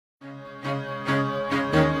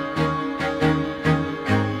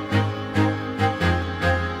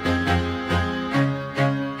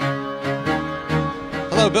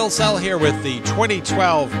Bill Sell here with the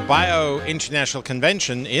 2012 Bio International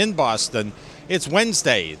Convention in Boston. It's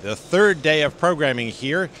Wednesday, the third day of programming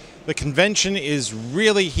here. The convention is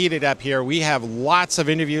really heated up here. We have lots of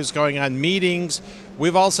interviews going on, meetings.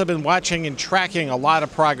 We've also been watching and tracking a lot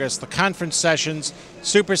of progress, the conference sessions,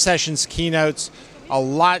 super sessions, keynotes. A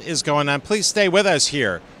lot is going on. Please stay with us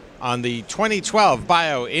here on the 2012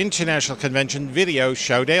 Bio International Convention Video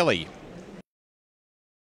Show Daily.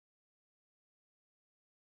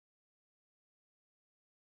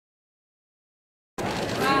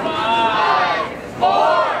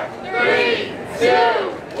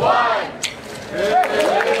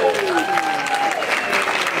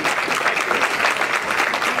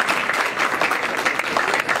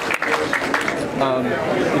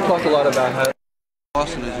 You talked a lot about how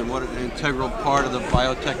Boston is and what an integral part of the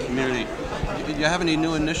biotech community. Do you have any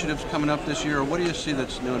new initiatives coming up this year, or what do you see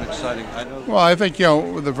that's new and exciting? Well, I think,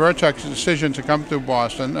 with the Vertex decision to come to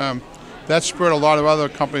Boston, that spurred a lot of other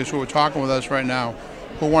companies who are talking with us right now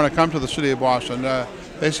who want to come to the city of Boston.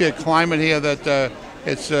 They see a climate here that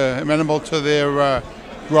it's amenable to their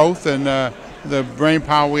growth and the brain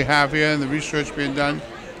power we have here and the research being done.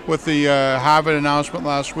 With the Harvard announcement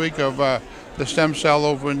last week of the stem cell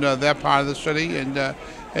over in that part of the city,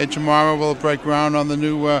 and tomorrow we'll break ground on the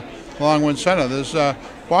new Longwood Center. It's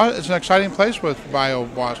an exciting place with Bio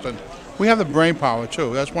Boston. We have the brain power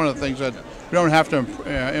too. That's one of the things that we don't have to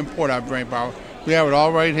import our brain power. We have it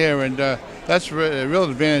all right here, and that's a real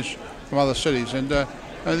advantage from other cities. And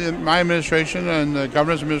my administration and the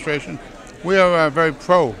governor's administration, we are very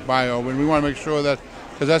pro-bio, and we want to make sure that,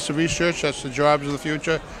 because that's the research, that's the jobs of the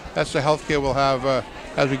future, that's the healthcare we'll have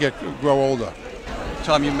as we grow older.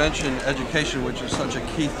 Tom, you mentioned education, which is such a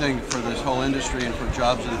key thing for this whole industry and for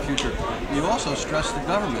jobs in the future. You also stressed the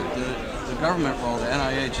government, the government role, the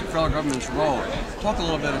NIH, the federal government's role. Talk a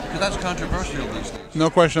little bit, because that's controversial these days. No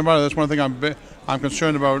question about it. That's one thing I'm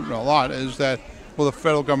concerned about a lot, is that will the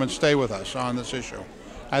federal government stay with us on this issue?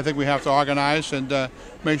 I think we have to organize and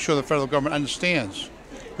make sure the federal government understands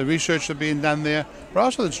the research that's being done there, but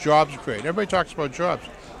also there's jobs created. Everybody talks about jobs.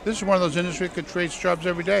 This is one of those industries that creates jobs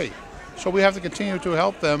every day. So we have to continue to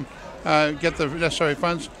help them get the necessary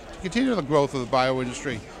funds to continue the growth of the bio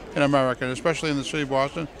industry in America, and especially in the city of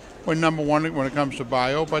Boston. We're number one when it comes to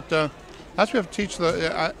bio, but that's what we have to teach,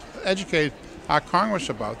 educate our Congress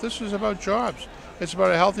about. This is about jobs. It's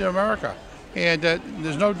about a healthier America, and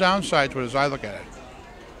there's no downside to it as I look at it.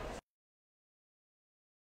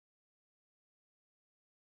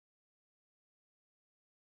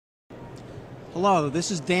 Hello,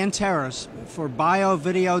 this is Dan Terrace for Bio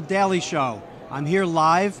Video Daily Show. I'm here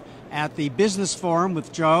live at the Business Forum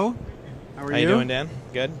with Joe. How are you? How you doing, Dan?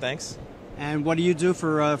 Good, thanks. And what do you do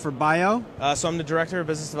for Bio? So I'm the Director of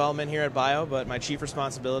Business Development here at Bio, but my chief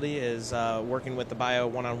responsibility is working with the Bio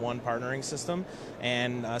one-on-one partnering system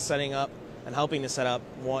and setting up and helping to set up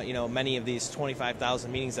many of these 25,000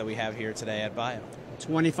 meetings that we have here today at Bio.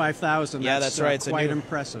 25,000. Yeah, that's right. It's quite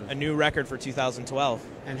impressive. A new record for 2012.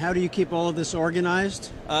 And how do you keep all of this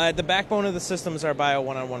organized? The backbone of the system is our Bio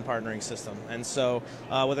one-on-one partnering system. And so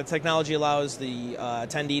what the technology allows the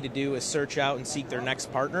attendee to do is search out and seek their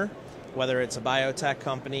next partner, whether it's a biotech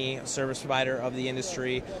company, a service provider of the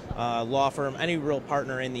industry, law firm, any real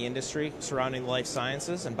partner in the industry surrounding life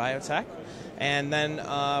sciences and biotech. And then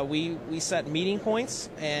we set meeting points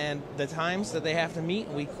and the times that they have to meet.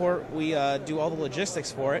 We do all the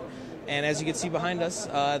logistics for it. And as you can see behind us,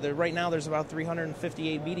 right now there's about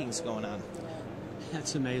 358 meetings going on.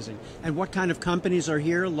 That's amazing. And what kind of companies are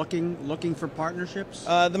here looking for partnerships?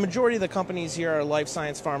 The majority of the companies here are life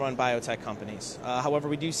science, pharma, and biotech companies. However,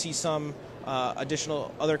 we do see some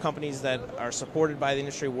additional other companies that are supported by the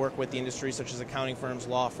industry, work with the industry, such as accounting firms,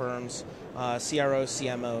 law firms, CROs,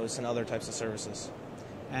 CMOs, and other types of services.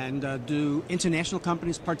 And do international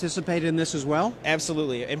companies participate in this as well?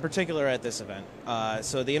 Absolutely, in particular at this event.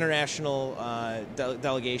 So the international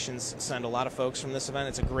delegations send a lot of folks from this event.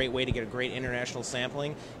 It's a great way to get a great international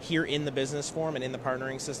sampling. Here in the business forum and in the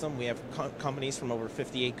partnering system, we have companies from over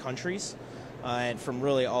 58 countries and from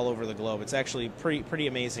really all over the globe. It's actually pretty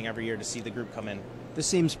amazing every year to see the group come in. This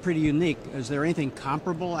seems pretty unique. Is there anything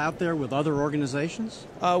comparable out there with other organizations?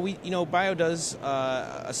 Bio does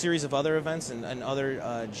a series of other events and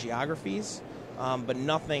other geographies, but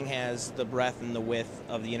nothing has the breadth and the width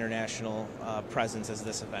of the international presence as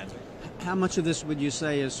this event. How much of this would you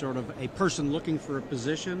say is sort of a person looking for a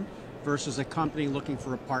position versus a company looking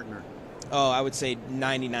for a partner? Oh, I would say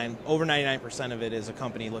over 99% of it is a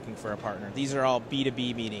company looking for a partner. These are all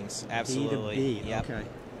B2B meetings, absolutely. B2B, yep. Okay.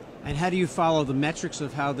 And how do you follow the metrics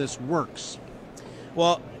of how this works?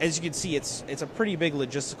 Well, as you can see, it's a pretty big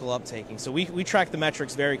logistical uptaking. So we track the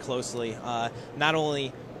metrics very closely, not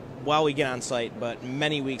only while we get on site, but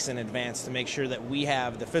many weeks in advance to make sure that we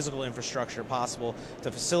have the physical infrastructure possible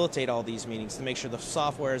to facilitate all these meetings, to make sure the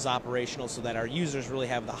software is operational so that our users really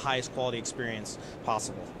have the highest quality experience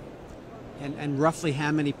possible. And roughly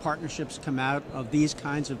how many partnerships come out of these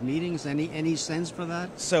kinds of meetings? Any sense for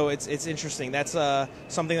that? So it's interesting. That's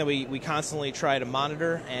something that we constantly try to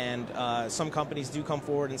monitor, and some companies do come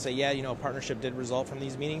forward and say, yeah, a partnership did result from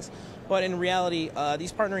these meetings. But in reality,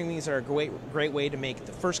 these partnering meetings are a great way to make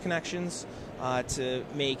the first connections, to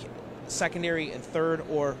make secondary and third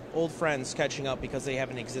or old friends catching up because they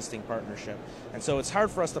have an existing partnership. And so it's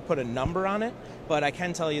hard for us to put a number on it, but I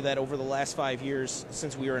can tell you that over the last 5 years,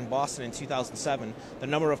 since we were in Boston in 2007, the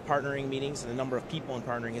number of partnering meetings and the number of people in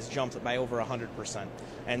partnering has jumped by over 100%.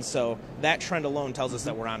 And so that trend alone tells us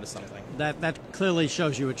that we're onto something. That clearly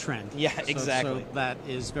shows you a trend. Yeah, exactly. So that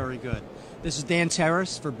is very good. This is Dan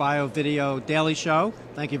Terrace for Bio Video Daily Show.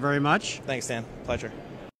 Thank you very much. Thanks, Dan. Pleasure.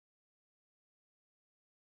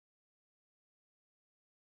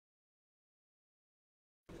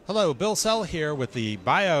 Hello, Bill Sell here with the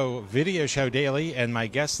Bio Video Show Daily, and my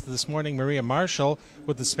guest this morning, Maria Marshall,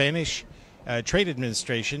 with the Spanish Trade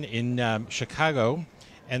Administration in Chicago.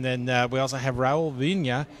 And then we also have Raul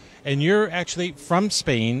Vina, and you're actually from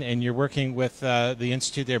Spain, and you're working with the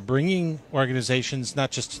Institute there, bringing organizations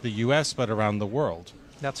not just to the U.S., but around the world.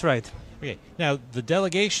 That's right. Okay. Now, the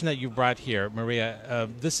delegation that you brought here, Maria,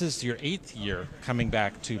 this is your 8th year coming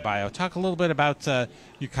back to Bio. Talk a little bit about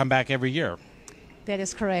you come back every year. That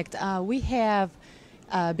is correct. We have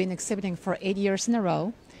been exhibiting for 8 years in a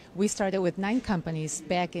row. We started with 9 companies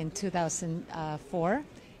back in 2004,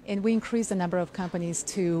 and we increased the number of companies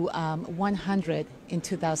to 100 in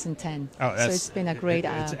 2010. Oh, so it's been a great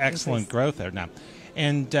it's excellent increase. growth there now.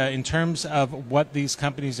 And in terms of what these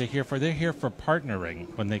companies are here for, they're here for partnering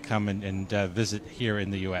when they come and visit here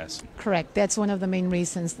in the U.S. Correct. That's one of the main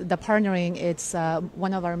reasons. The partnering, it's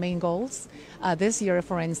one of our main goals. This year,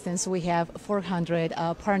 for instance, we have 400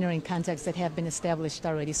 partnering contacts that have been established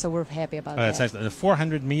already, so we're happy about that. That's excellent.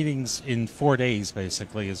 400 meetings in 4 days,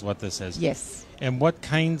 basically, is what this is. Yes. And what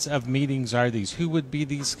kinds of meetings are these? Who would be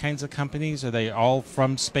these kinds of companies? Are they all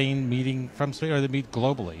from Spain, meeting from Spain, or do they meet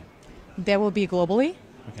globally? They will be globally.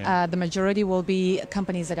 Okay. The majority will be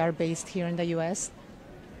companies that are based here in the U.S.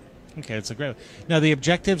 Okay, that's a great. Now, the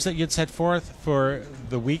objectives that you'd set forth for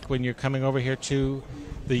the week when you're coming over here to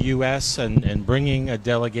the U.S. and bringing a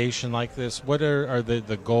delegation like this, what are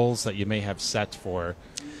the goals that you may have set for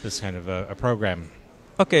this kind of a program?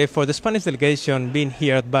 Okay, for the Spanish delegation, being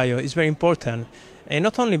here at Bio is very important. And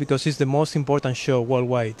not only because it's the most important show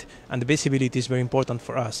worldwide and the visibility is very important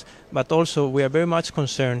for us, but also we are very much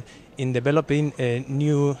concerned in developing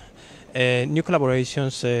new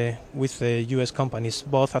collaborations with U.S. companies,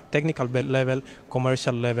 both at technical level,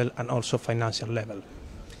 commercial level, and also financial level.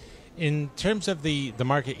 In terms of the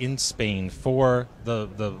market in Spain for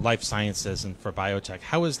the life sciences and for biotech,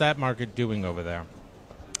 how is that market doing over there?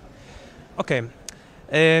 Okay.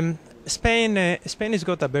 Spain has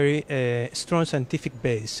got a very strong scientific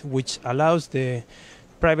base, which allows the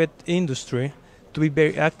private industry to be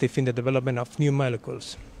very active in the development of new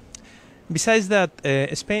molecules. Besides that,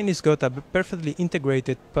 Spain has got a perfectly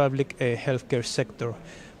integrated public healthcare sector,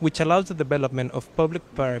 which allows the development of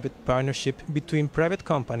public-private partnership between private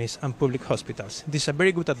companies and public hospitals. This is a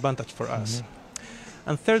very good advantage for us.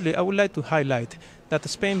 And thirdly, I would like to highlight that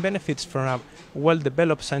Spain benefits from a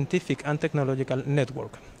well-developed scientific and technological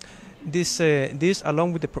network. This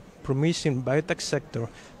along with the promising biotech sector,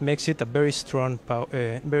 makes it a very strong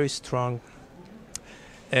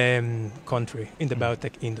country in the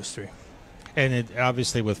biotech industry. And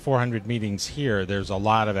obviously, with 400 meetings here, there's a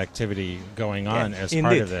lot of activity going on as indeed.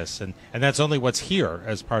 part of this, and that's only what's here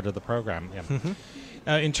as part of the program.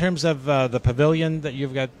 Yeah. In terms of the pavilion that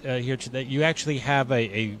you've got here today, you actually have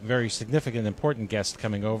a very significant, important guest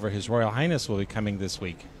coming over. His Royal Highness will be coming this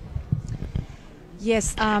week.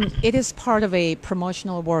 Yes, it is part of a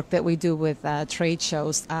promotional work that we do with trade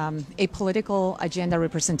shows. A political agenda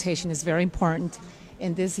representation is very important.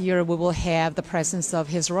 And this year we will have the presence of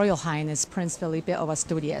His Royal Highness Prince Felipe of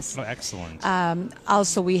Asturias. Oh, excellent.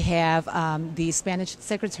 Also, we have the Spanish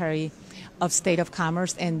Secretary of State of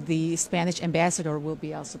Commerce and the Spanish Ambassador will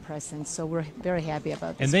be also present. So we're very happy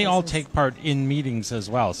about this. And they all take part in meetings as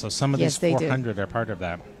well. So some of Yes, these they do. 400 are part of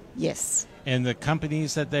that. Yes. And the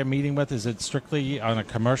companies that they're meeting with, is it strictly on a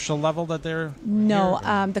commercial level that they're No,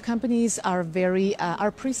 here? the companies are very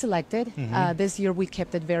are pre-selected. This year we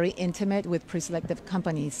kept it very intimate with pre-selected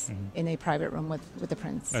companies in a private room with the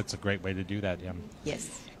prince. That's a great way to do that, yeah. Yes.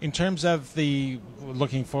 In terms of the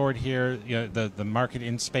looking forward here, the market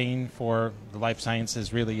in Spain for the life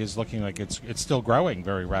sciences really is looking like it's still growing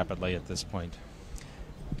very rapidly at this point.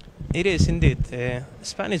 It is indeed.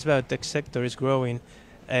 Spanish biotech sector is growing,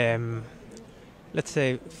 let's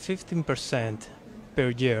say 15% per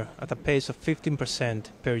year, at a pace of 15%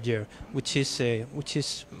 per year, which is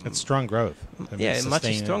It's strong growth.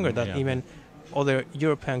 much stronger than yeah. even other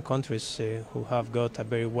European countries who have got a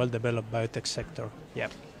very well-developed biotech sector. Yeah.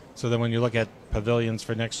 So then when you look at pavilions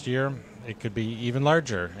for next year, it could be even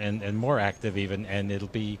larger and more active even, and it'll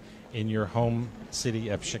be in your home city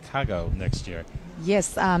of Chicago next year.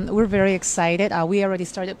 Yes, we're very excited. We already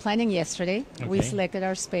started planning yesterday. We Okay. selected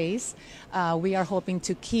our space. We are hoping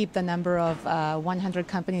to keep the number of 100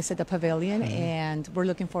 companies at the pavilion, and we're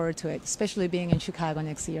looking forward to it, especially being in Chicago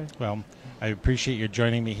next year. Well, I appreciate you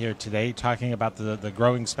joining me here today, talking about the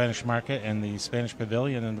growing Spanish market and the Spanish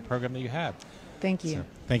pavilion and the program that you have. Thank you. So,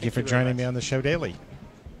 thank you for joining me on the show daily.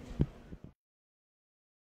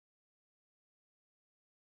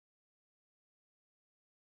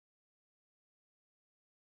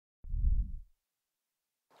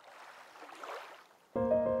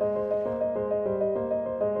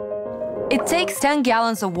 It takes 10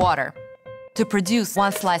 gallons of water to produce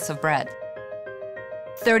one slice of bread,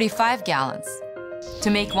 35 gallons to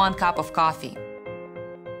make 1 cup of coffee,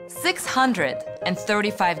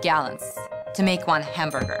 635 gallons to make 1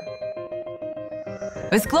 hamburger.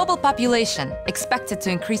 With global population expected to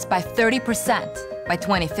increase by 30% by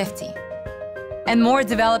 2050, and more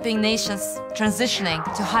developing nations transitioning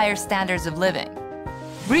to higher standards of living,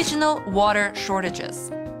 regional water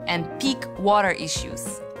shortages and peak water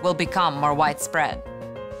issues will become more widespread.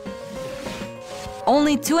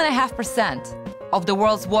 Only 2.5% of the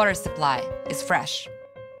world's water supply is fresh.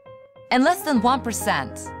 And less than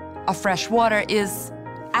 1% of fresh water is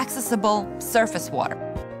accessible surface water,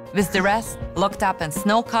 with the rest locked up in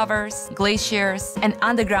snow covers, glaciers, and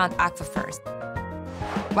underground aquifers.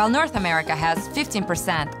 While North America has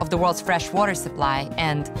 15% of the world's fresh water supply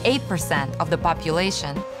and 8% of the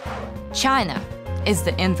population, China is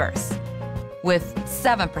the inverse, with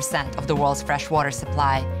 7% of the world's freshwater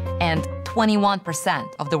supply and 21%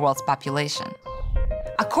 of the world's population.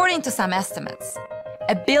 According to some estimates,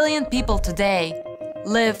 1 billion people today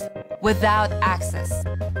live without access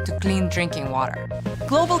to clean drinking water.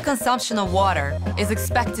 Global consumption of water is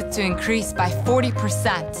expected to increase by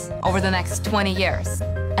 40% over the next 20 years.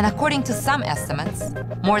 And according to some estimates,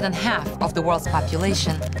 more than half of the world's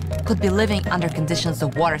population could be living under conditions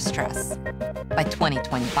of water stress by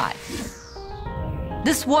 2025.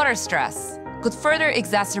 This water stress could further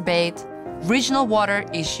exacerbate regional water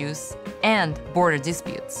issues and border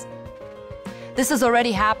disputes. This is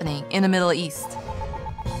already happening in the Middle East.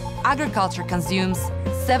 Agriculture consumes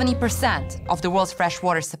 70% of the world's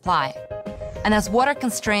freshwater supply, and as water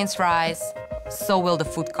constraints rise, so will the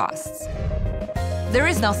food costs. There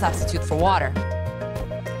is no substitute for water,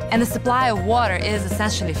 and the supply of water is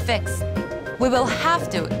essentially fixed. We will have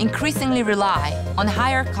to increasingly rely on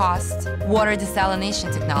higher cost water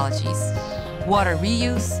desalination technologies, water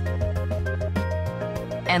reuse,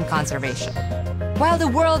 and conservation. While the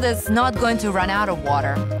world is not going to run out of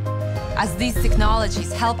water, as these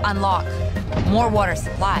technologies help unlock more water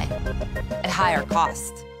supply at higher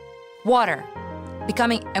cost, water,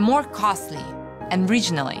 becoming a more costly and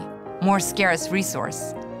regionally more scarce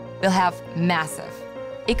resource, will have massive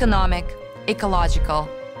economic, ecological,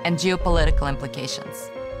 and geopolitical implications.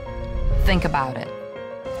 Think about it.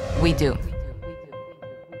 We do.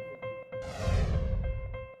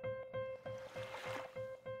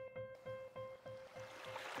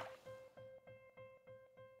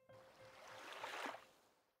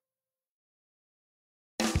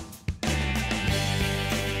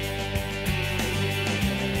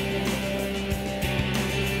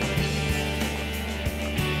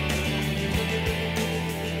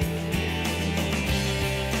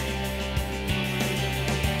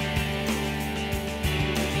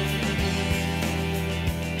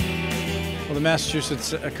 Well, the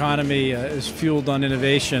Massachusetts economy is fueled on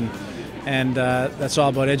innovation, and that's all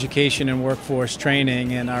about education and workforce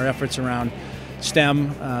training and our efforts around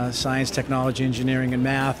STEM, science, technology, engineering, and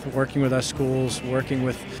math, working with our schools, working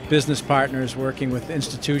with business partners, working with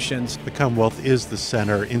institutions. The Commonwealth is the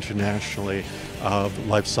center internationally of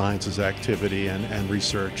life sciences activity and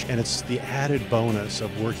research, and it's the added bonus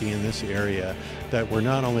of working in this area that we're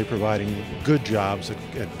not only providing good jobs at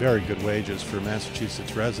very good wages for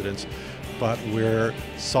Massachusetts residents, but we're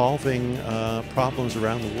solving problems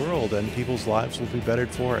around the world, and people's lives will be bettered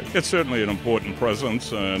for it. It's certainly an important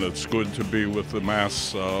presence, and it's good to be with the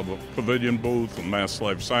Mass Pavilion booth and Mass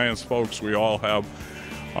Life Science folks. We all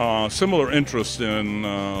have similar interest in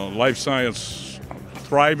life science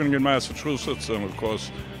thriving in Massachusetts, and of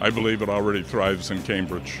course, I believe it already thrives in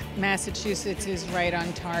Cambridge. Massachusetts is right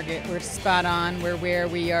on target. We're spot on. We're where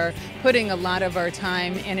we are putting a lot of our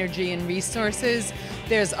time, energy, and resources.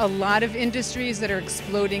 There's a lot of industries that are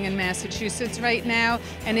exploding in Massachusetts right now,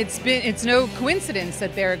 and it's no coincidence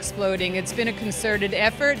that they're exploding. It's been a concerted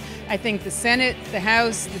effort. I think the Senate, the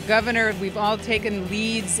House, the governor, we've all taken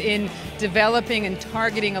leads in developing and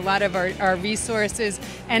targeting a lot of our resources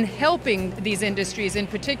and helping these industries, in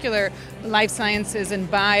particular life sciences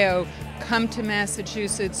and bio, come to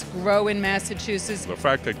Massachusetts, grow in Massachusetts. The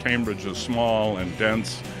fact that Cambridge is small and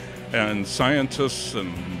dense, and scientists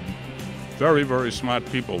and very, very smart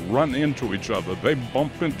people run into each other. They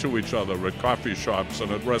bump into each other at coffee shops and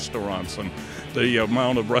at restaurants, and the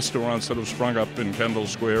amount of restaurants that have sprung up in Kendall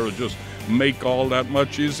Square just make all that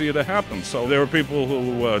much easier to happen. So there are people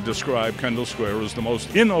who describe Kendall Square as the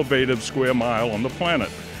most innovative square mile on the planet.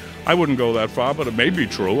 I wouldn't go that far, but it may be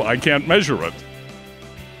true. I can't measure it.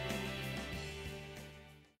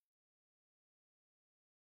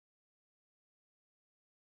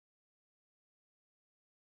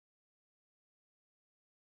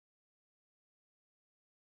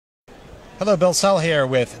 Hello, Bill Sell here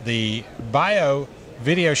with the Bio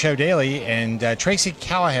Video Show Daily, and Tracy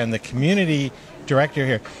Callahan, the community director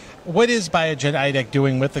here. What is Biogen IDEC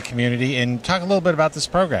doing with the community, and talk a little bit about this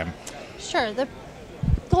program? Sure. The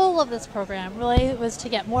goal of this program really was to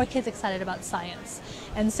get more kids excited about science.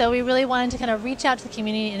 And so we really wanted to kind of reach out to the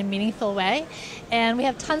community in a meaningful way. And we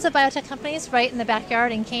have tons of biotech companies right in the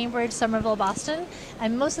backyard in Cambridge, Somerville, Boston,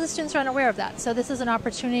 and most of the students are unaware of that. So this is an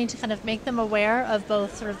opportunity to kind of make them aware of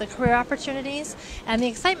both sort of the career opportunities and the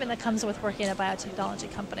excitement that comes with working at a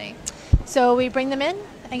biotechnology company. So we bring them in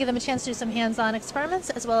and give them a chance to do some hands-on experiments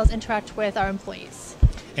as well as interact with our employees.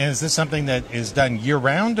 And is this something that is done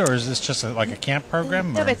year-round, or is this just like a camp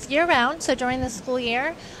program? No, it's year-round. So during the school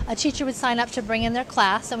year, a teacher would sign up to bring in their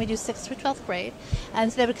class, and we do 6th through 12th grade. And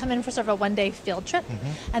so they would come in for sort of a one-day field trip.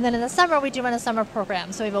 And then in the summer, we do run a summer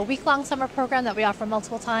program. So we have a week-long summer program that we offer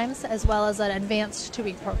multiple times, as well as an advanced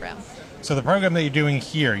 2-week program. So the program that you're doing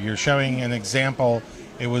here, you're showing an example.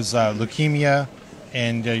 It was leukemia,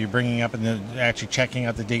 and you're bringing up and actually checking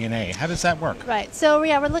out the DNA. How does that work? Right. So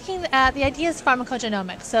yeah, we're looking at the idea is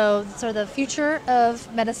pharmacogenomics. So sort of the future of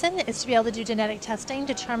medicine is to be able to do genetic testing,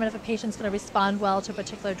 determine if a patient's going to respond well to a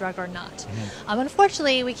particular drug or not.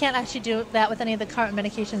 Unfortunately, we can't actually do that with any of the current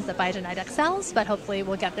medications that Biogen IDEC sells, but hopefully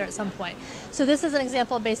we'll get there at some point. So this is an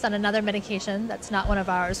example based on another medication that's not one of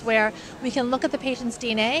ours, where we can look at the patient's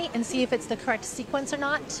DNA and see if it's the correct sequence or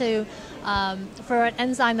not to for an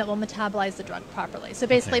enzyme that will metabolize the drug properly. So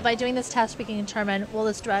basically, by doing this test, we can determine, will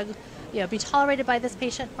this drug be tolerated by this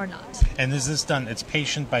patient or not. And is this done, it's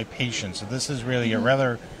patient by patient, so this is really a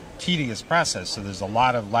rather tedious process, so there's a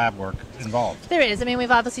lot of lab work involved. There is. I mean,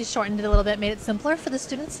 we've obviously shortened it a little bit, made it simpler for the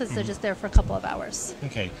students since they're just there for a couple of hours.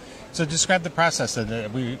 Okay. So describe the process,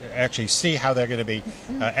 and we actually see how they're going to be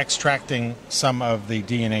extracting some of the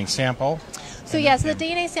DNA sample. So yes, the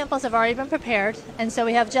DNA samples have already been prepared, and so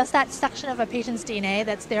we have just that section of a patient's DNA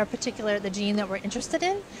that's their particular, the gene that we're interested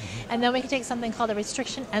in, and then we can take something called a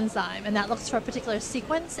restriction enzyme, and that looks for a particular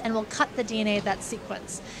sequence, and we'll cut the DNA of that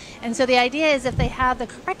sequence. And so the idea is if they have the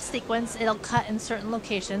correct sequence, it'll cut in certain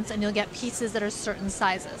locations, and you'll get pieces that are certain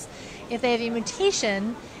sizes. If they have a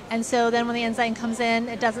mutation, and so then when the enzyme comes in,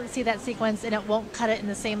 it doesn't see that sequence, and it won't cut it in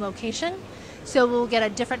the same location. So we'll get a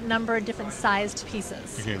different number, different sized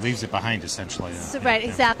pieces. Okay, it leaves it behind essentially. So, right,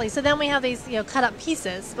 exactly. So then we have these cut up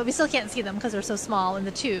pieces, but we still can't see them because they're so small in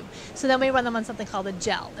the tube. So then we run them on something called a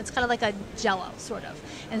gel. It's kind of like a jello, sort of.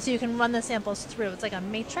 And so you can run the samples through. It's like a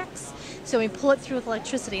matrix. So we pull it through with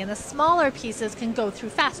electricity, and the smaller pieces can go through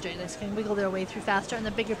faster. They can wiggle their way through faster, and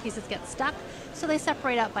the bigger pieces get stuck. So they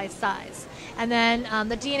separate out by size. And then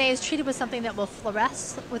the DNA is treated with something that will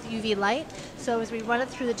fluoresce with UV light. So as we run it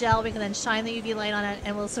through the gel, we can then shine the UV light on it,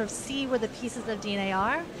 and we'll sort of see where the pieces of DNA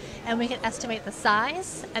are, and we can estimate the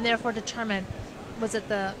size and therefore determine was it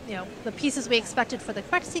the the pieces we expected for the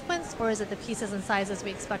correct sequence, or is it the pieces and sizes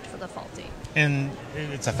we expect for the faulty? And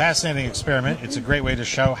it's a fascinating experiment. It's a great way to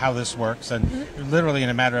show how this works, and literally in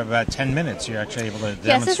a matter of about 10 minutes, you're actually able to demonstrate.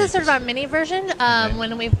 Yes, this is sort of our mini version.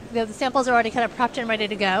 When the samples are already kind of prepped and ready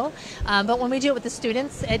to go, but when we do it with the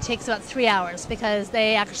students, it takes about 3 hours because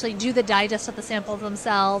they actually do the digest of the samples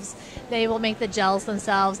themselves. They will make the gels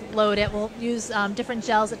themselves, load it. We'll use different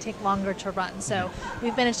gels that take longer to run. So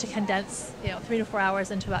we've managed to condense 3 to 4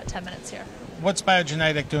 hours into about 10 minutes here. What's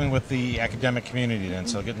Biogenetic doing with the academic community then?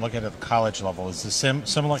 So get look at it at the college level. Is this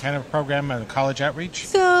similar kind of program and college outreach?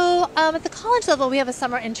 So at the college level, we have a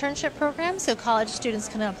summer internship program. So college students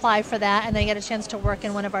can apply for that, and they get a chance to work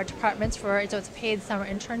in one of our departments so it's a paid summer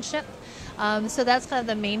internship. So that's kind of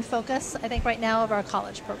the main focus, I think, right now of our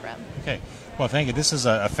college program. Okay. Well, thank you. This is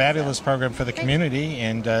a fabulous program for the community,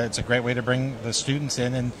 and it's a great way to bring the students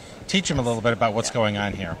in and teach them a little bit about what's going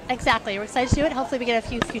on here. Exactly. We're excited to do it. Hopefully we get a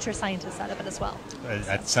few future scientists out of it as well.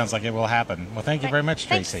 That sounds like it will happen. Well, thank you very much,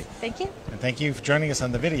 Tracy. Thank you. And thank you for joining us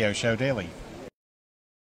on the Video Show Daily.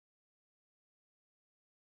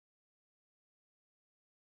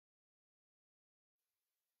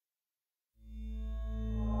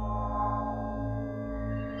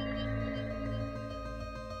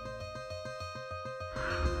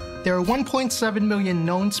 There are 1.7 million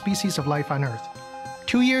known species of life on Earth.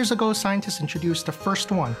 2 years ago, scientists introduced the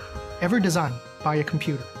first one ever designed by a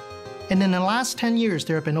computer. And in the last 10 years,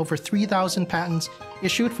 there have been over 3,000 patents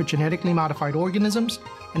issued for genetically modified organisms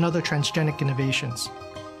and other transgenic innovations.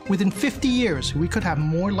 Within 50 years, we could have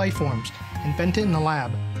more life forms invented in the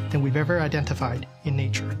lab than we've ever identified in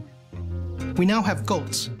nature. We now have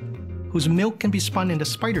goats, whose milk can be spun into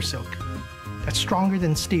spider silk that's stronger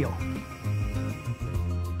than steel.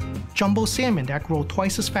 Jumbo salmon that grow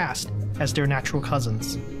twice as fast as their natural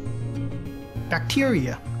cousins.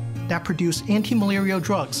 Bacteria that produce anti-malarial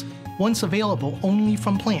drugs once available only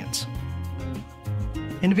from plants.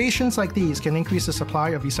 Innovations like these can increase the supply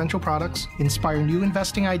of essential products, inspire new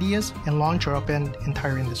investing ideas, and launch or upend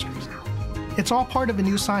entire industries. It's all part of a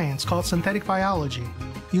new science called synthetic biology,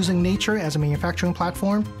 using nature as a manufacturing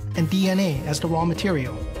platform and DNA as the raw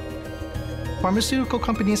material. Pharmaceutical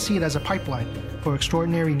companies see it as a pipeline for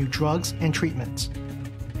extraordinary new drugs and treatments.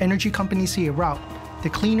 Energy companies see a route to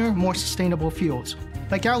cleaner, more sustainable fuels,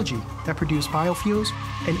 like algae that produce biofuels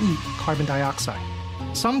and eat carbon dioxide.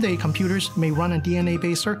 Someday, computers may run on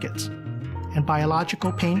DNA-based circuits, and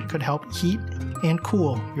biological paint could help heat and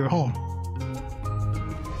cool your home.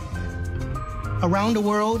 Around the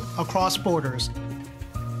world, across borders,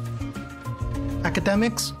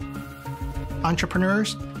 academics,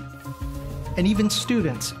 entrepreneurs, and even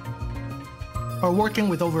students are working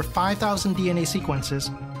with over 5,000 DNA sequences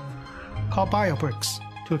called biobricks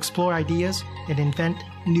to explore ideas and invent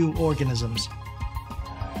new organisms.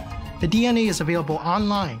 The DNA is available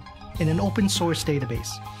online in an open source database,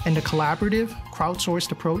 and the collaborative,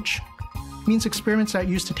 crowdsourced approach means experiments that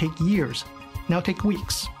used to take years now take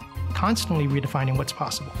weeks, constantly redefining what's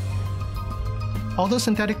possible. Although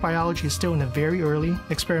synthetic biology is still in a very early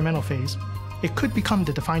experimental phase, it could become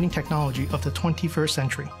the defining technology of the 21st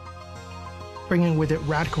century, bringing with it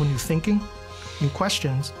radical new thinking, new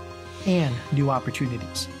questions, and new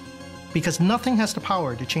opportunities. Because nothing has the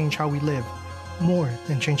power to change how we live more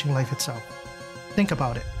than changing life itself. Think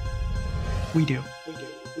about it. We do.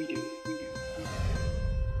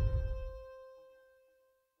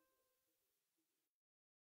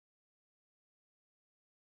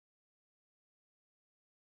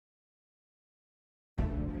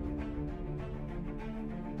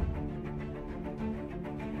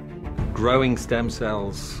 Growing stem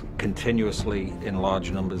cells continuously in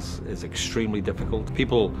large numbers is extremely difficult.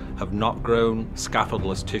 People have not grown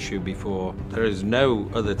scaffoldless tissue before. There is no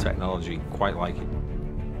other technology quite like it.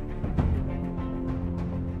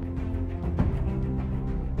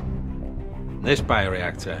 This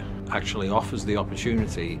bioreactor actually offers the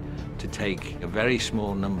opportunity to take a very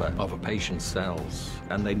small number of a patient's cells,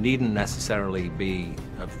 and they needn't necessarily be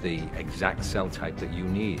of the exact cell type that you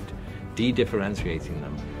need, de-differentiating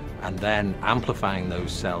them and then amplifying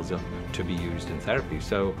those cells up to be used in therapy.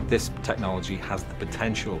 So this technology has the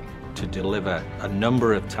potential to deliver a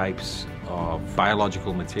number of types of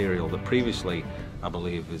biological material that previously, I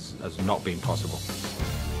believe, has not been possible.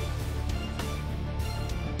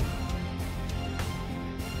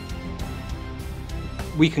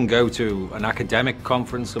 We can go to an academic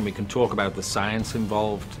conference and we can talk about the science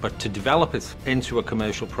involved, but to develop it into a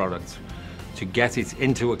commercial product, to get it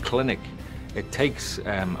into a clinic, it takes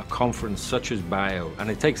a conference such as Bio,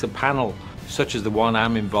 and it takes a panel such as the one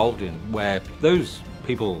I'm involved in, where those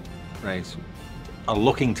people, right, are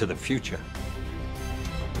looking to the future.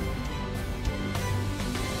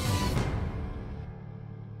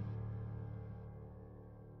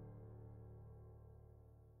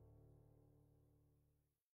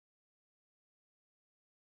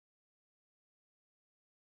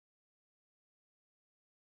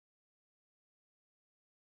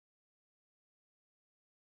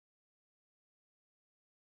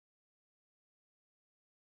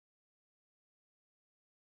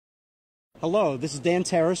 Hello, this is Dan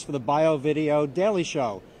Terrace for the Bio Video Daily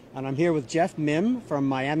Show, and I'm here with Jeff Mim from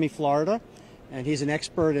Miami, Florida, and he's an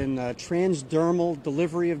expert in transdermal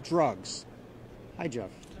delivery of drugs. Hi, Jeff.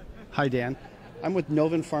 Hi, Dan. I'm with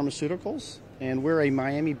Novin Pharmaceuticals, and we're a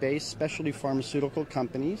Miami-based specialty pharmaceutical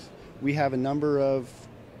company. We have a number of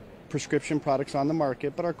prescription products on the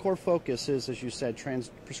market, but our core focus is, as you said,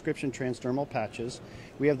 prescription transdermal patches.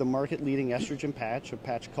 We have the market-leading estrogen patch, a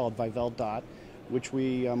patch called Vivel Dot, which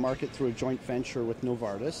we market through a joint venture with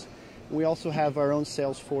Novartis. We also have our own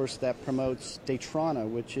sales force that promotes Daytrana,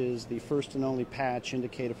 which is the first and only patch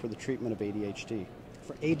indicated for the treatment of ADHD.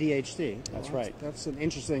 For ADHD? That's right. That's an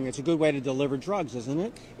interesting, it's a good way to deliver drugs, isn't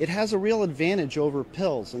it? It has a real advantage over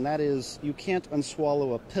pills, and that is you can't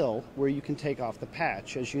unswallow a pill where you can take off the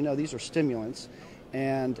patch. As you know, these are stimulants,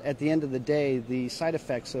 and at the end of the day, the side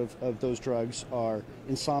effects of those drugs are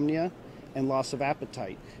insomnia and loss of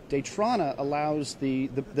appetite. Daytrana allows the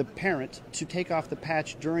parent to take off the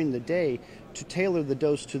patch during the day to tailor the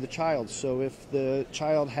dose to the child. So if the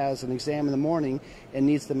child has an exam in the morning and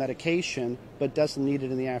needs the medication but doesn't need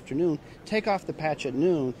it in the afternoon, take off the patch at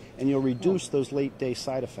noon and you'll reduce those late day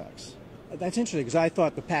side effects. That's interesting, because I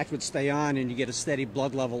thought the patch would stay on and you get a steady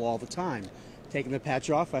blood level all the time. Taking the patch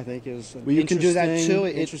off, I think, is an you can do that too.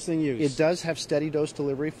 Interesting use. It does have steady dose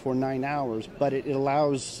delivery for 9 hours, but it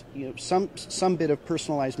allows some bit of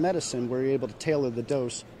personalized medicine where you're able to tailor the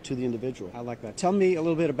dose to the individual. I like that. Tell me a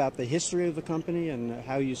little bit about the history of the company and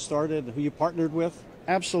how you started, who you partnered with.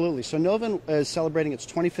 Absolutely. So Novin is celebrating its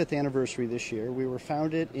 25th anniversary this year. We were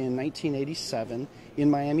founded in 1987 in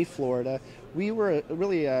Miami, Florida. We were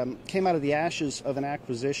really came out of the ashes of an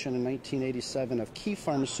acquisition in 1987 of Key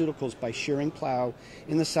Pharmaceuticals by Shearing Plow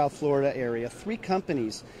in the South Florida area. 3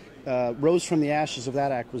 companies rose from the ashes of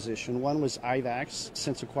that acquisition. One was IVAX,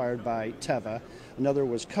 since acquired by Teva. Another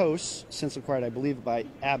was Coase, since acquired, I believe, by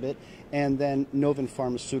Abbott. And then Novin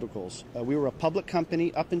Pharmaceuticals. We were a public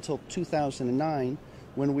company up until 2009,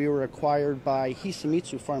 when we were acquired by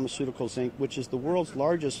Hisamitsu Pharmaceuticals, Inc., which is the world's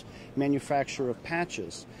largest manufacturer of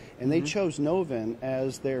patches. And they chose Novin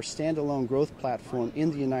as their standalone growth platform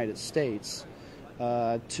in the United States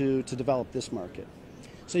to develop this market.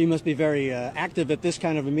 So you must be very active at this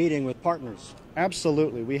kind of a meeting with partners.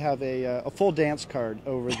 Absolutely. We have a full dance card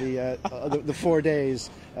over the 4 days,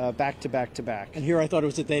 back to back to back. And here I thought it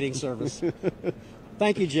was a dating service.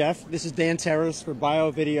 Thank you, Jeff. This is Dan Terrace for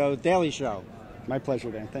Bio Video Daily Show. My pleasure,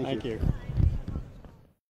 Dan. Thank you.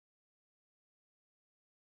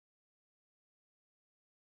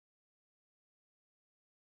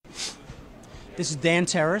 This is Dan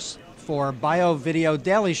Terrace for Bio Video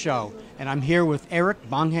Daily Show, and I'm here with Eric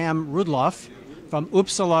Bongham Rudloff from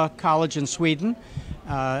Uppsala College in Sweden.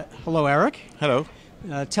 Hello, Eric. Hello.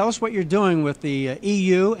 Tell us what you're doing with the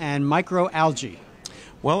EU and microalgae.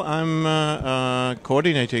 Well, I'm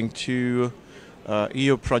coordinating 2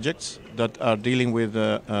 EU projects that are dealing with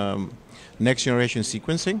next generation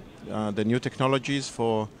sequencing, the new technologies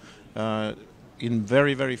for in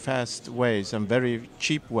very, very fast ways and very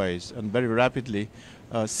cheap ways and very rapidly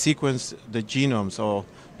sequence the genomes or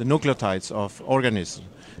the nucleotides of organisms.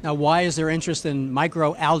 Now, why is there interest in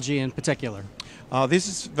microalgae in particular? This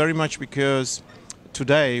is very much because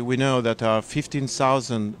today we know that there are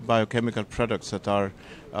 15,000 biochemical products that are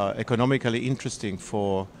economically interesting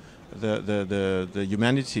for the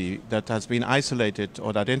humanity that has been isolated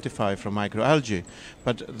or identified from microalgae.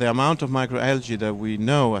 But the amount of microalgae that we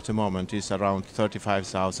know at the moment is around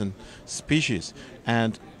 35,000 species.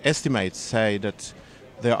 And estimates say that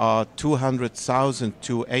there are 200,000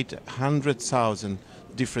 to 800,000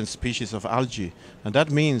 different species of algae. And that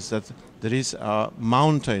means that there is a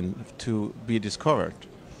mountain to be discovered.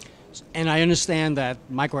 And I understand that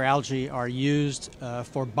microalgae are used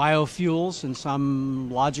for biofuels in some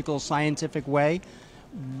logical, scientific way.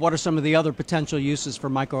 What are some of the other potential uses for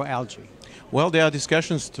microalgae? Well, there are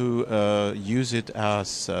discussions to use it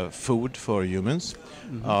as food for humans,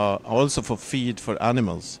 also for feed for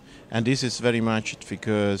animals. And this is very much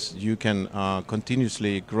because you can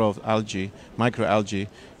continuously grow algae, microalgae,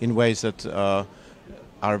 in ways that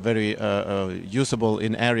are very usable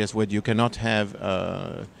in areas where you cannot have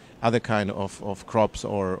other kind of crops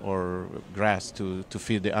or grass to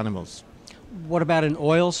feed the animals. What about in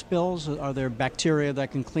oil spills? Are there bacteria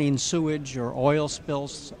that can clean sewage or oil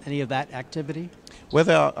spills? Any of that activity?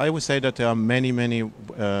 Well, I would say that there are many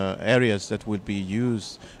areas that will be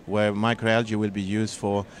used where microalgae will be used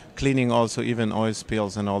for cleaning also even oil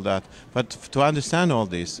spills and all that. But to understand all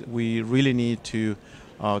this, we really need to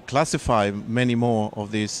classify many more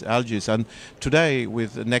of these algae. And today,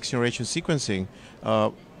 with next generation sequencing,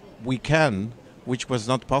 we can which was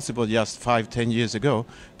not possible just 5-10 years ago,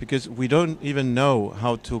 because we don't even know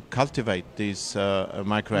how to cultivate these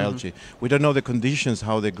microalgae. We don't know the conditions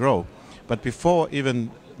how they grow. But before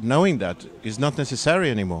even knowing that is not necessary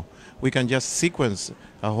anymore. We can just sequence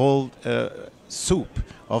a whole soup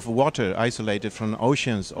of water isolated from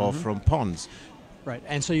oceans or from ponds. Right,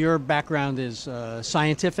 and so your background is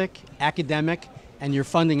scientific, academic, and your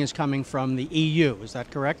funding is coming from the EU, is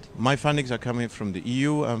that correct? My fundings are coming from the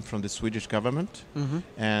EU and from the Swedish government,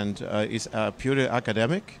 and it's purely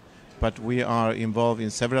academic, but we are involved in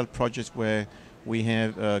several projects where we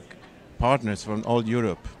have partners from all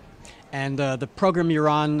Europe. And the program you're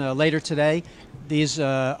on later today, these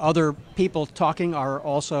other people talking are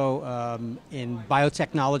also in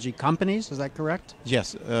biotechnology companies, is that correct?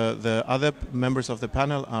 Yes, the other members of the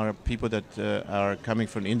panel are people that are coming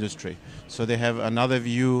from industry. So they have another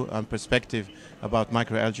view and perspective about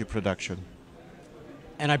microalgae production.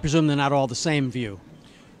 And I presume they're not all the same view.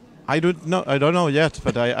 I don't know yet,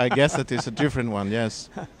 but I guess that is a different one, yes.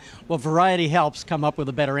 Well, variety helps come up with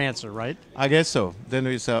a better answer, right? I guess so. Then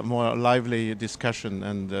it's a more lively discussion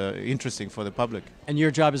and interesting for the public. And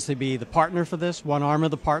your job is to be the partner for this, one arm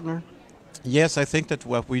of the partner? Yes, I think that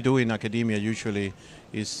what we do in academia usually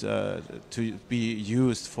is to be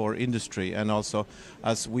used for industry. And also,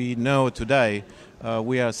 as we know today,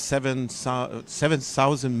 we are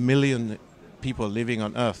 7,000 million people living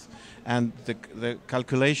on Earth. And the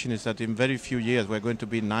calculation is that in very few years we're going to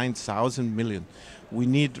be 9,000 million. We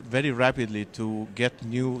need very rapidly to get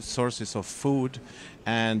new sources of food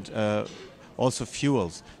and also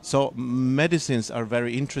fuels. So medicines are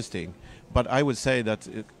very interesting, but I would say that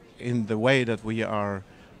in the way that we are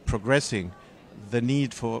progressing, the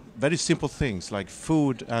need for very simple things like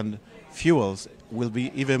food and fuels will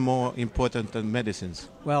be even more important than medicines.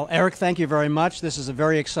 Well, Eric, thank you very much. This is a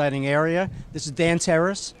very exciting area. This is Dan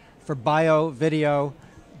Terrace for Bio Video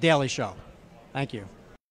Daily Show. Thank you.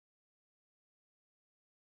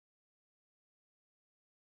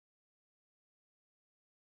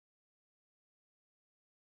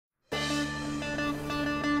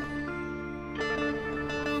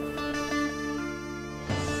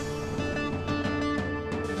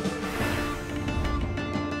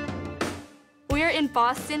 We're in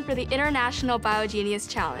Boston for the International BioGenius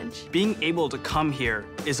Challenge. Being able to come here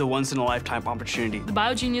is a once-in-a-lifetime opportunity. The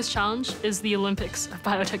BioGenius Challenge is the Olympics of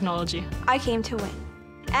biotechnology. I came to win.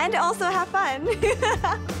 And also have fun.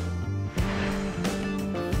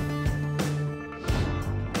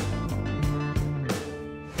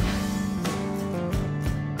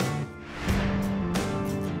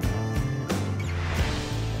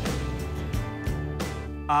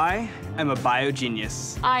 I am a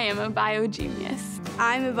biogenius. I am a biogenius.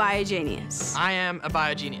 I'm a biogenius. I am a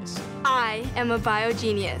biogenius. I am a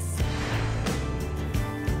biogenius.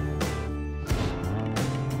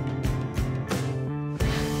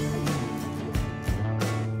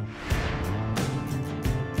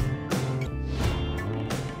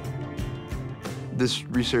 This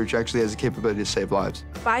research actually has the capability to save lives.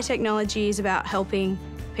 Biotechnology is about helping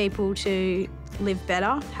people to live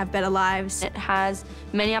better, have better lives. It has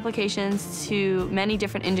many applications to many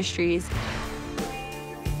different industries.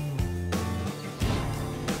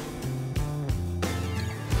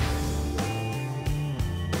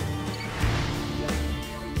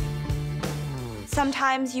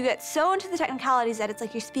 Sometimes you get so into the technicalities that it's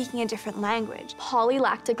like you're speaking a different language.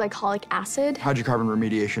 Polylactic glycolic acid. Hydrocarbon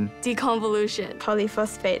remediation. Deconvolution.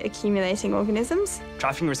 Polyphosphate accumulating organisms.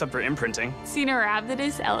 Trafficking receptor imprinting.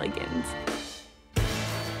 Cinerabdidus elegans.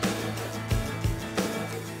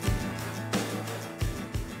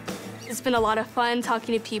 It's been a lot of fun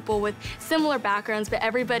talking to people with similar backgrounds, but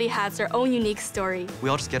everybody has their own unique story. We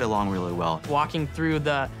all just get along really well. Walking through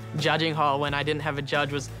the judging hall when I didn't have a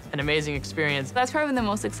judge was an amazing experience. That's probably the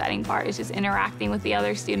most exciting part, is just interacting with the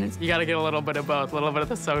other students. You gotta get a little bit of both, a little bit of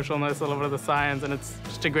the socialness, a little bit of the science, and it's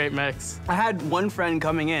just a great mix. I had one friend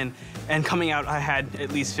coming in, and coming out I had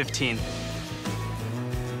at least 15.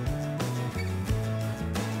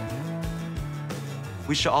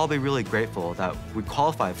 We should all be really grateful that we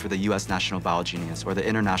qualified for the U.S. National BioGenius or the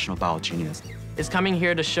International BioGenius. Is coming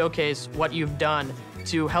here to showcase what you've done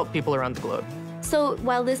to help people around the globe. So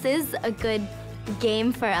while this is a good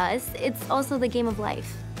game for us, it's also the game of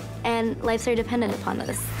life. And lives are dependent upon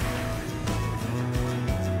this.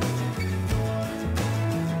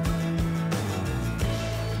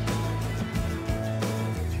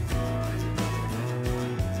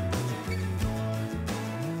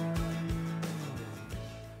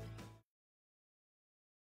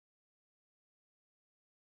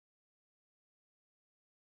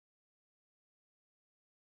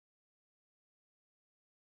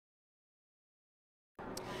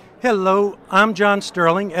 Hello, I'm John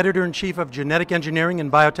Sterling, Editor-in-Chief of Genetic Engineering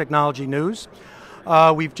and Biotechnology News.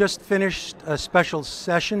 We've just finished a special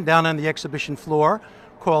session down on the exhibition floor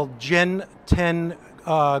called Gen 10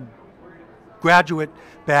 Graduate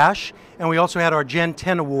Bash, and we also had our Gen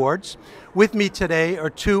 10 Awards. With me today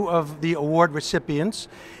are two of the award recipients.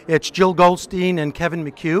 It's Jill Goldstein and Kevin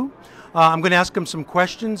McHugh. I'm going to ask them some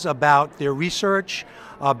questions about their research,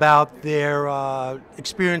 about their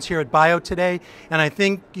experience here at Bio today, and I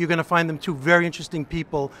think you're going to find them two very interesting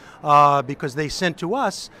people because they sent to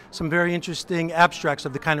us some very interesting abstracts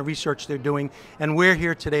of the kind of research they're doing, and we're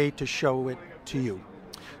here today to show it to you.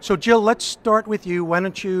 So Jill, let's start with you. Why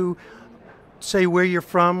don't you say where you're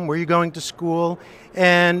from, where you're going to school,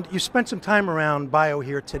 and you spent some time around Bio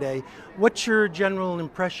here today. What's your general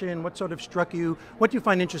impression? What sort of struck you? What do you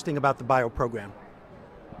find interesting about the Bio program?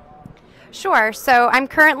 Sure. So I'm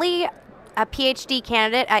currently a PhD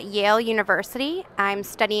candidate at Yale University. I'm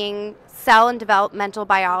studying cell and developmental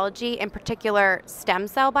biology, in particular stem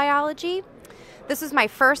cell biology. This is my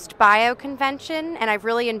first Bio convention, and I've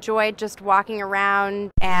really enjoyed just walking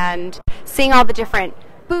around and seeing all the different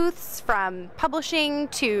booths, from publishing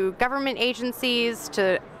to government agencies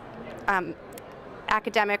to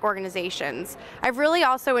academic organizations. I've really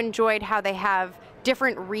also enjoyed how they have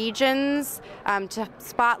different regions to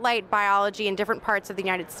spotlight biology in different parts of the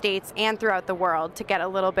United States and throughout the world to get a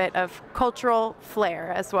little bit of cultural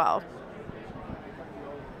flair as well.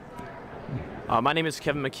 My name is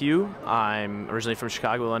Kevin McHugh. I'm originally from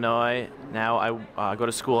Chicago, Illinois. Now I go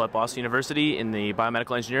to school at Boston University in the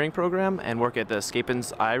biomedical engineering program and work at the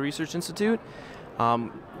Scapin's Eye Research Institute. While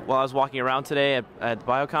I was walking around today at the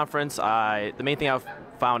Bio Conference, the main thing I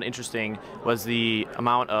found interesting was the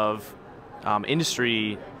amount of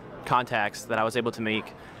industry contacts that I was able to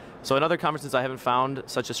make. So in other conferences I haven't found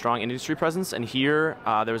such a strong industry presence, and here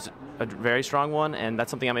there was a very strong one, and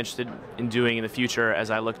that's something I'm interested in doing in the future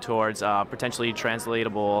as I look towards potentially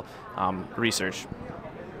translatable research.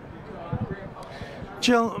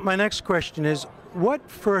 Jill, my next question is, what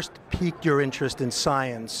first piqued your interest in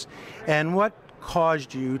science, and what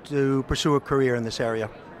caused you to pursue a career in this area?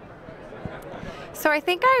 So I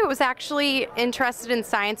think I was actually interested in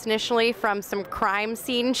science initially from some crime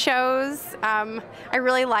scene shows. I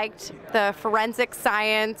really liked the forensic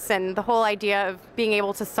science and the whole idea of being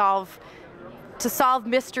able to solve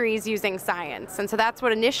mysteries using science. And so that's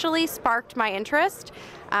what initially sparked my interest.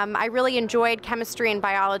 I really enjoyed chemistry and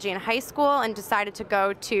biology in high school and decided to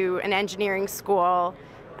go to an engineering school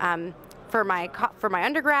for my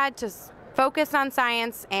undergrad to focus on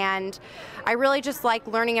science. And I really just like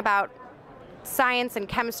learning about science and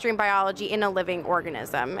chemistry and biology in a living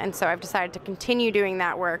organism, and so I've decided to continue doing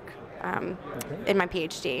that work in my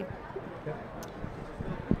PhD.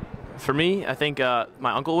 For me, I think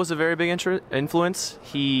my uncle was a very big influence.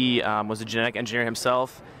 He was a genetic engineer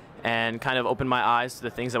himself and kind of opened my eyes to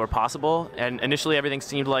the things that were possible. And initially everything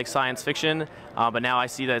seemed like science fiction, but now I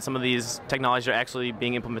see that some of these technologies are actually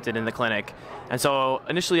being implemented in the clinic. And so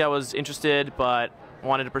initially I was interested, but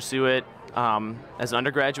wanted to pursue it as an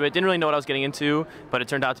undergraduate. Didn't really know what I was getting into, but it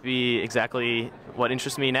turned out to be exactly what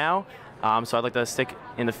interests me now. So I'd like to stick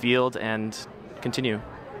in the field and continue.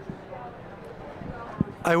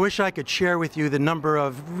 I wish I could share with you the number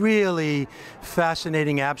of really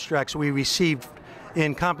fascinating abstracts we received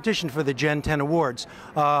in competition for the Gen 10 Awards.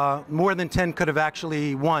 More than 10 could have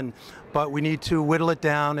actually won, but we need to whittle it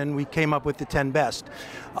down, and we came up with the 10 best.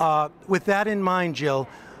 With that in mind, Jill,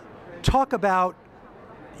 talk about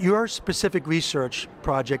your specific research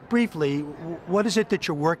project. Briefly, what is it that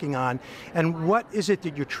you're working on, and what is it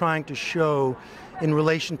that you're trying to show in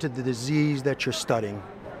relation to the disease that you're studying?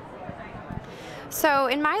 So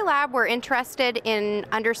in my lab, we're interested in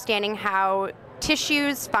understanding how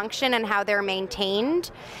tissues function and how they're maintained,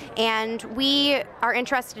 and we are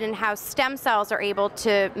interested in how stem cells are able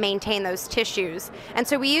to maintain those tissues. And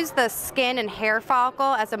so we use the skin and hair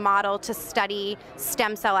follicle as a model to study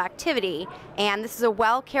stem cell activity, and this is a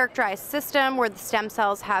well-characterized system where the stem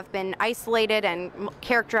cells have been isolated and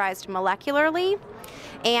characterized molecularly.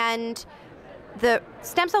 And the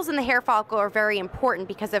stem cells in the hair follicle are very important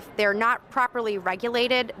because if they're not properly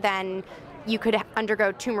regulated, then you could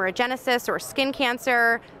undergo tumorigenesis or skin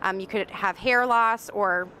cancer, you could have hair loss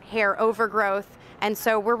or hair overgrowth, and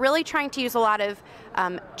so we're really trying to use a lot of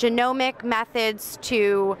genomic methods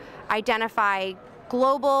to identify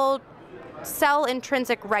global cell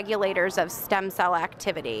intrinsic regulators of stem cell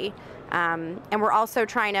activity. And we're also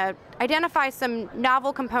trying to identify some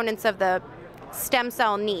novel components of the stem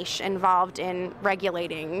cell niche involved in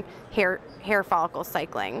regulating hair follicle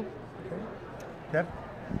cycling. Okay.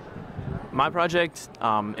 My project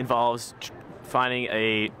involves finding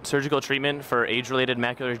a surgical treatment for age-related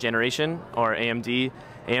macular degeneration, or AMD.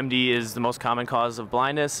 AMD is the most common cause of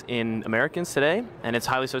blindness in Americans today, and it's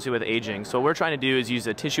highly associated with aging. So what we're trying to do is use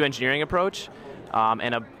a tissue engineering approach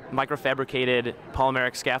and a microfabricated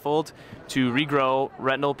polymeric scaffold to regrow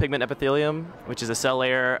retinal pigment epithelium, which is a cell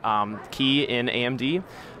layer key in AMD.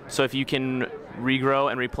 So if you can regrow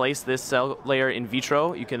and replace this cell layer in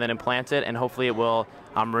vitro, you can then implant it, and hopefully it will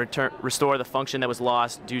restore the function that was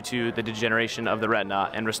lost due to the degeneration of the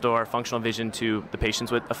retina and restore functional vision to the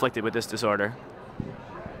patients afflicted with this disorder.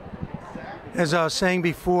 As I was saying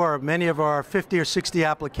before, many of our 50 or 60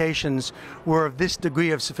 applications were of this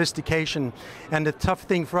degree of sophistication, and the tough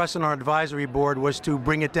thing for us in our advisory board was to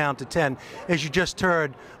bring it down to 10. As you just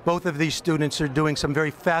heard, both of these students are doing some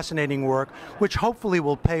very fascinating work, which hopefully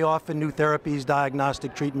will pay off in new therapies,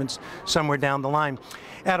 diagnostic treatments somewhere down the line.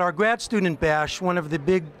 At our grad student bash, one of the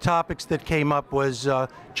big topics that came up was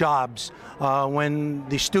jobs. When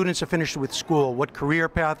the students are finished with school, what career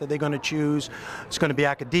path are they going to choose? It's going to be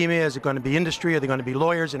academia, is it going to be industry, are they going to be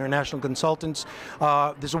lawyers, international consultants?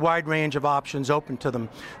 There's a wide range of options open to them.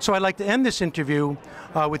 So I'd like to end this interview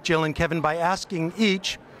with Jill and Kevin by asking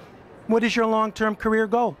each, what is your long-term career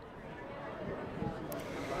goal?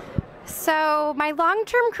 So my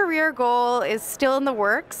long-term career goal is still in the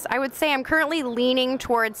works. I would say I'm currently leaning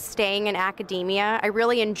towards staying in academia. I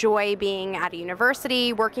really enjoy being at a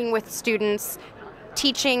university, working with students,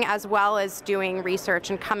 teaching as well as doing research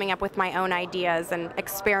and coming up with my own ideas and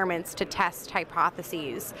experiments to test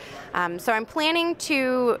hypotheses. So I'm planning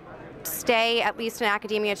to stay at least in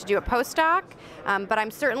academia to do a postdoc, but I'm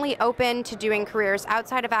certainly open to doing careers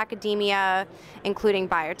outside of academia, including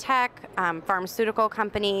biotech, pharmaceutical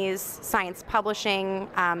companies, science publishing.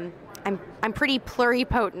 I'm pretty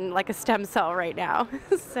pluripotent, like a stem cell right now.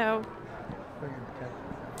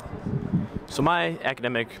 So my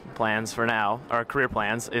academic plans for now, or career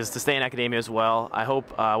plans, is to stay in academia as well. I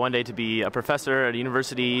hope one day to be a professor at a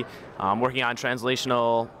university working on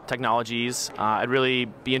translational technologies. I'd really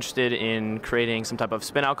be interested in creating some type of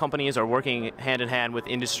spin-out companies or working hand in hand with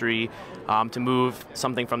industry to move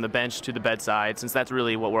something from the bench to the bedside, since that's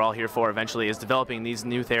really what we're all here for eventually, is developing these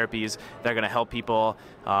new therapies that are going to help people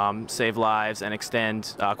save lives and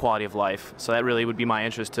extend quality of life. So that really would be my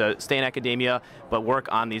interest, to stay in academia but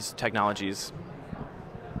work on these technologies.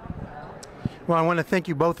 Well, I want to thank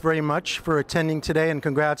you both very much for attending today, and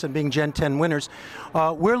congrats on being Gen 10 winners.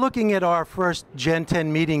 We're looking at our first Gen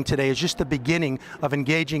 10 meeting today as just the beginning of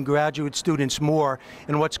engaging graduate students more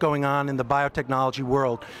in what's going on in the biotechnology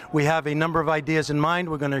world. We have a number of ideas in mind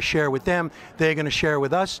we're going to share with them, they're going to share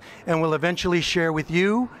with us, and we'll eventually share with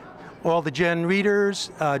you, all the Gen readers,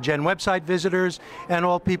 Gen website visitors, and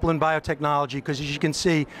all people in biotechnology, because as you can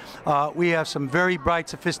see, we have some very bright,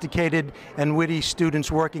 sophisticated, and witty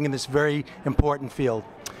students working in this very important field.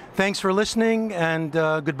 Thanks for listening, and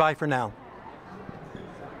goodbye for now.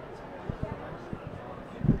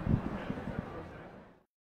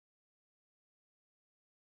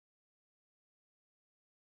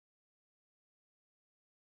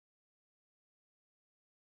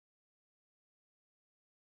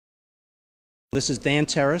 This is Dan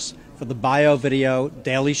Terrace for the Bio Video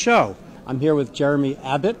Daily Show. I'm here with Jeremy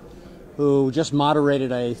Abbott, who just moderated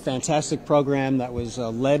a fantastic program that was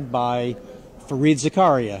led by Fareed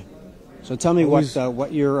Zakaria. So tell me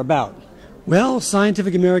what you're about. Well,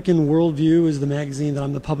 Scientific American Worldview is the magazine that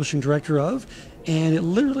I'm the publishing director of, and it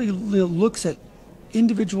literally looks at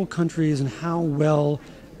individual countries and how well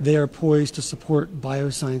they are poised to support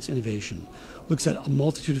bioscience innovation. Looks at a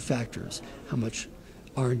multitude of factors: how much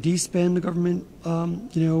R&D spend the government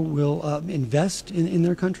will invest in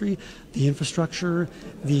their country, the infrastructure,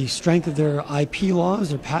 the strength of their IP laws,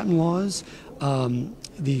 their patent laws,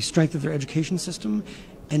 the strength of their education system,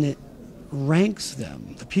 and it ranks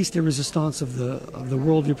them. The piece de resistance of the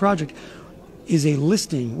Worldview Project is a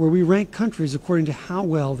listing where we rank countries according to how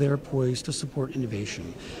well they're poised to support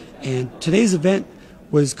innovation. And today's event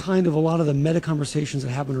was kind of a lot of the meta conversations that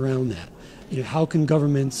happened around that. How can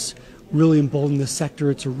governments really embolden this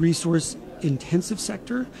sector? It's a resource-intensive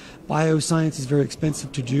sector. Bioscience is very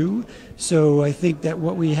expensive to do. So I think that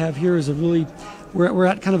what we have here is we're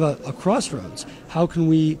at kind of a crossroads. How can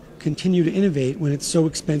we continue to innovate when it's so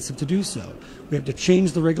expensive to do so? We have to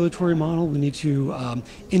change the regulatory model. We need to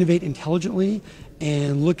innovate intelligently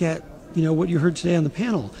and look at what you heard today on the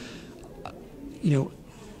panel.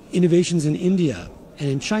 Innovations in India and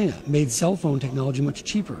in China made cell phone technology much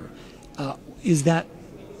cheaper. Is that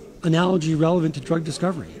analogy relevant to drug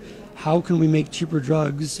discovery? How can we make cheaper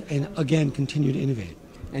drugs and, again, continue to innovate?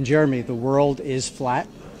 And Jeremy, the world is flat,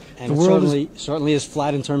 And the it world certainly is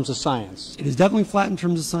flat in terms of science. It is definitely flat in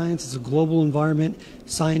terms of science. It's a global environment.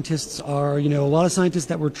 Scientists are, a lot of scientists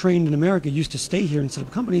that were trained in America used to stay here and set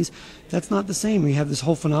up companies. That's not the same. We have this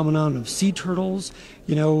whole phenomenon of sea turtles,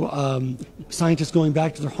 scientists going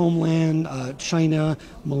back to their homeland, China,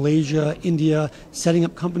 Malaysia, India, setting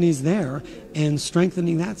up companies there and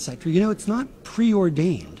strengthening that sector. It's not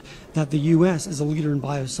preordained that the U.S. is a leader in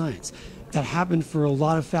bioscience. That happened for a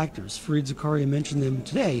lot of factors. Fareed Zakaria mentioned them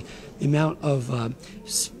today. The amount of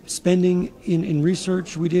spending in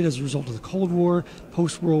research we did as a result of the Cold War,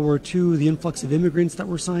 post-World War II, the influx of immigrants that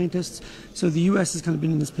were scientists. So the U.S. has kind of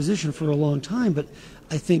been in this position for a long time, but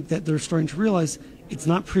I think that they're starting to realize it's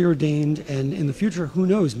not preordained, and in the future, who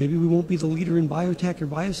knows, maybe we won't be the leader in biotech or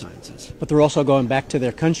biosciences. But they're also going back to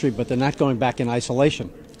their country, but they're not going back in isolation.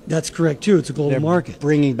 That's correct, too. It's a global market.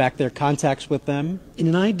 Bringing back their contacts with them. In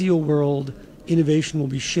an ideal world, innovation will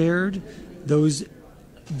be shared. Those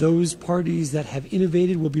parties that have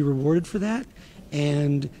innovated will be rewarded for that,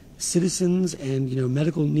 and citizens and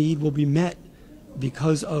medical need will be met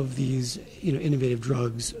because of these innovative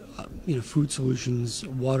drugs, food solutions,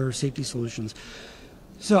 water safety solutions.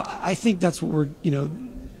 So I think that's what we're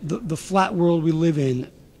the flat world we live in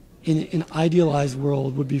an idealized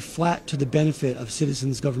world would be flat to the benefit of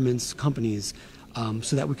citizens, governments, companies,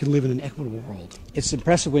 so that we can live in an equitable world. It's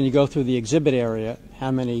impressive when you go through the exhibit area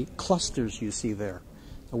how many clusters you see there.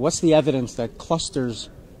 Now, what's the evidence that clusters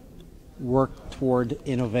work toward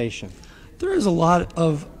innovation? There is a lot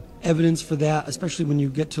of evidence for that, especially when you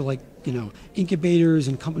get to incubators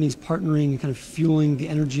and companies partnering and kind of fueling the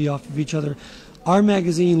energy off of each other. Our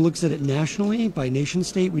magazine looks at it nationally, by nation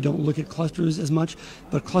state. We don't look at clusters as much,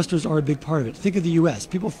 but clusters are a big part of it. Think of the U.S.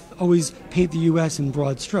 People always paint the U.S. in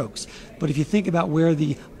broad strokes. But if you think about where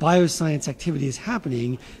the bioscience activity is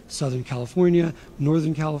happening, Southern California,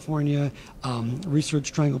 Northern California,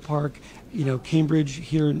 Research Triangle Park, Cambridge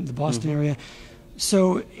here in the Boston area.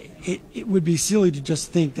 So it would be silly to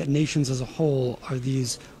just think that nations as a whole are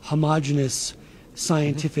these homogenous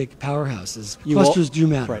scientific powerhouses. Clusters do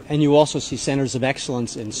matter. Right. And you also see centers of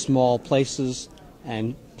excellence in small places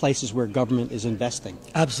and places where government is investing.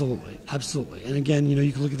 Absolutely, absolutely. And again,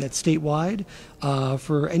 you can look at that statewide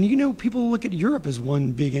people look at Europe as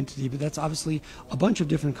one big entity, but that's obviously a bunch of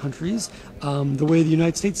different countries. The way the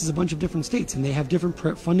United States is a bunch of different states, and they have different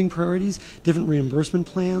funding priorities, different reimbursement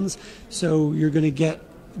plans, so you're going to get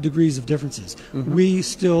degrees of differences. We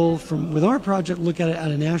still, with our project, look at it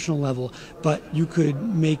at a national level, but you could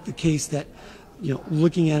make the case that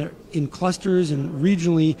looking at it in clusters and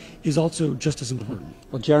regionally is also just as important.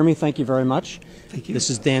 Well, Jeremy, thank you very much. Thank you. This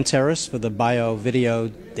is Dan Terrace for the Bio Video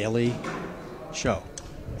Daily Show.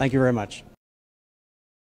 Thank you very much.